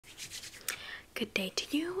Good day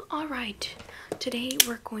to you. Alright, today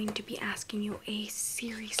we're going to be asking you a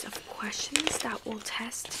series of questions that will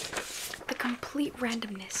test the complete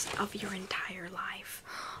randomness of your entire life.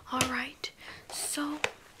 Alright, so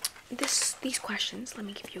these questions, let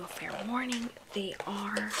me give you a fair warning, they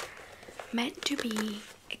are meant to be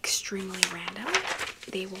extremely random.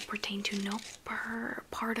 They will pertain to no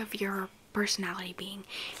part of your personality being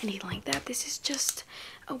anything like that. This is just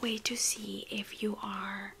a way to see if you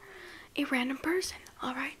are a random person.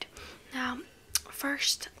 All right, now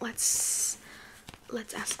first let's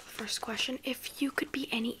ask the first question. If you could be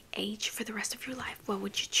any age for the rest of your life, what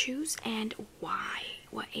would you choose and why?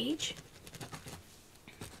 What age?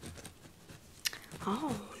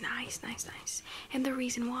 Oh, nice. And the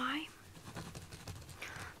reason why?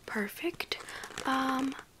 Perfect.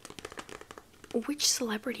 Which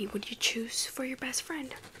celebrity would you choose for your best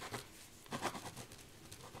friend?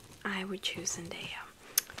 I would choose Zendaya.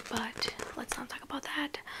 But let's not talk about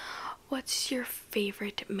that. What's your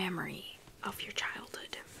favorite memory of your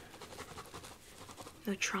childhood?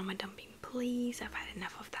 No trauma dumping, please. I've had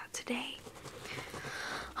enough of that today.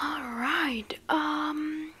 Alright.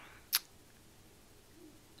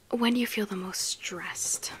 When do you feel the most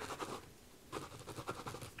stressed?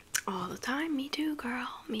 All the time. Me too,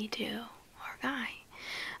 girl. Me too. Or guy.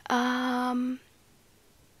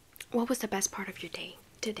 What was the best part of your day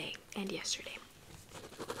today and yesterday?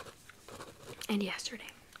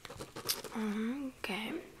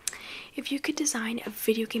 Okay. If you could design a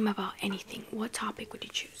video game about anything, what topic would you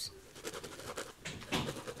choose?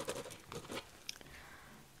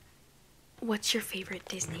 What's your favorite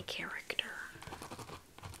Disney character?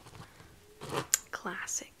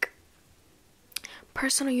 Classic.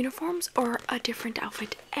 Personal uniforms or a different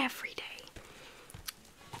outfit every day?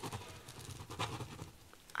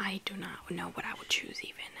 I do not know what I would choose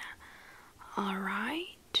even.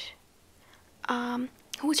 Alright.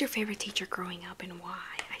 Who was your favorite teacher growing up and why?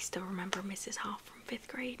 I still remember Mrs. Hoff from 5th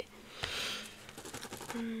grade.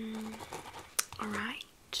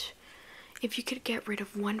 Alright. If you could get rid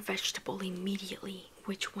of one vegetable immediately,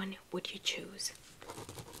 which one would you choose?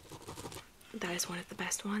 That is one of the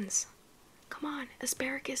best ones. Come on,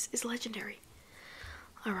 asparagus is legendary.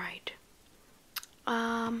 Alright.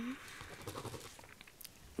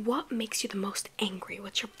 What makes you the most angry?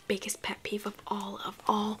 What's your biggest pet peeve of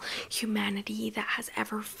all humanity that has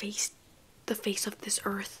ever faced the face of this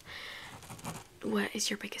earth? What is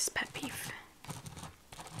your biggest pet peeve?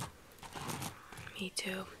 Me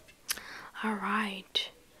too. Alright.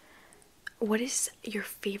 What is your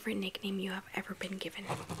favorite nickname you have ever been given?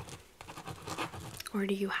 Or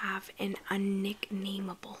do you have an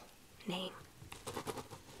unnicknameable name?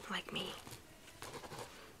 Like me.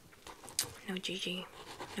 No Gigi.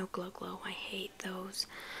 No Glow. I hate those.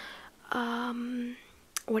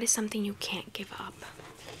 What is something you can't give up?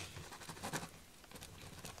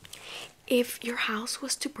 If your house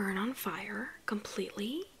was to burn on fire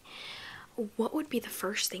completely, what would be the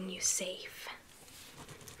first thing you save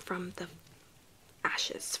from the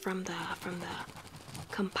ashes, from the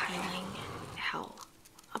compiling hell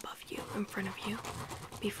above you, in front of you,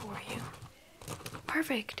 before you?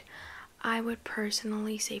 Perfect. I would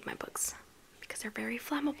personally save my books because they're very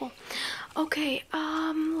flammable. Okay,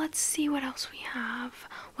 let's see what else we have.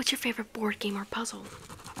 What's your favorite board game or puzzle?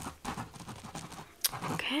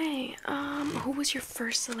 Okay, who was your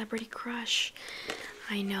first celebrity crush?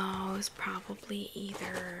 I know it was probably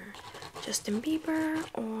either Justin Bieber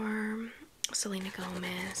or Selena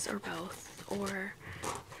Gomez or both or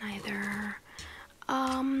neither.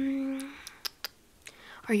 Are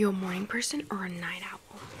you a morning person or a night owl?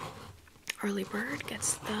 Early bird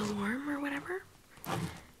gets the worm or whatever?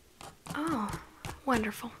 Oh,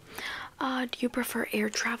 wonderful. Do you prefer air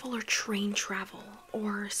travel or train travel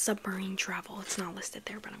or submarine travel? It's not listed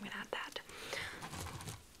there, but I'm gonna add that.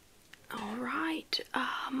 Alright,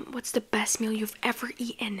 what's the best meal you've ever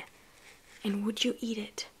eaten? And would you eat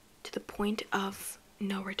it to the point of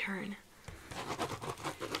no return?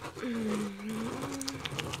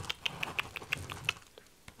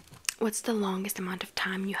 What's the longest amount of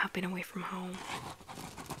time you have been away from home?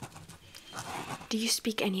 Do you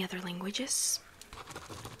speak any other languages?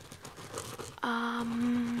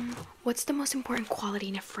 What's the most important quality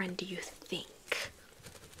in a friend, do you think?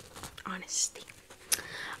 Honesty.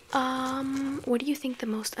 What do you think the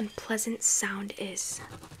most unpleasant sound is?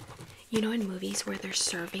 You know, in movies where they're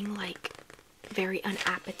serving like very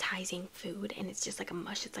unappetizing food and it's just like a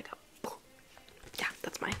mush, it's like a, yeah,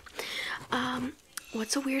 that's mine.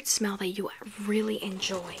 What's a weird smell that you really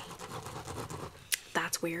enjoy?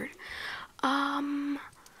 That's weird. Do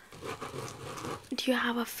you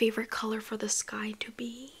have a favorite color for the sky to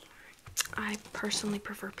be? I personally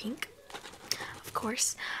prefer pink, of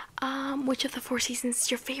course. Which of the four seasons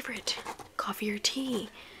is your favorite? Coffee or tea?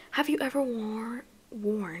 Have you ever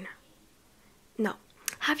worn? No.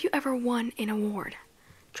 Have you ever won an award?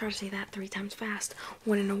 Try to say that 3 times fast.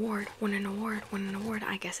 Won an award, won an award, won an award.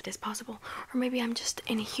 I guess it is possible. Or maybe I'm just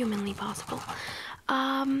inhumanly possible.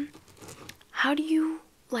 How do you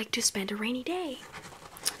like to spend a rainy day?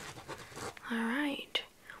 Alright.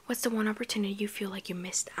 What's the one opportunity you feel like you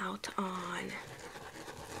missed out on?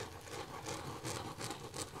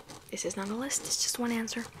 This is not a list, it's just one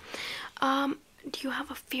answer. Do you have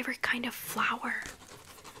a favorite kind of flower?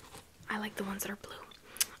 I like the ones that are blue.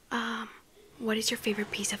 What is your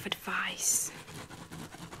favorite piece of advice?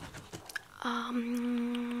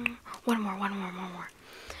 One more.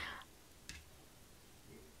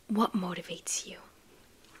 What motivates you?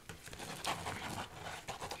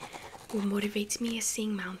 What motivates me is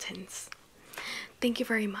seeing mountains. Thank you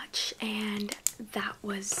very much, and that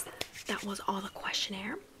was all the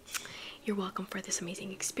questionnaire. You're welcome for this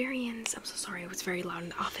amazing experience. I'm so sorry it was very loud in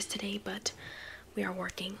the office today, but we are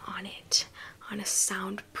working on it, on a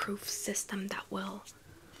soundproof system that will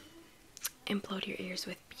implode your ears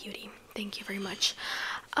with beauty. Thank you very much.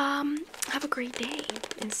 Have a great day,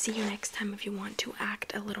 and see you next time if you want to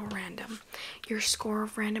act a little random. Your score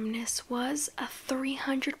of randomness was a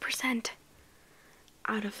 300%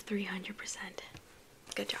 out of 300%.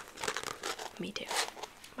 Good job. Me too.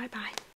 Bye bye.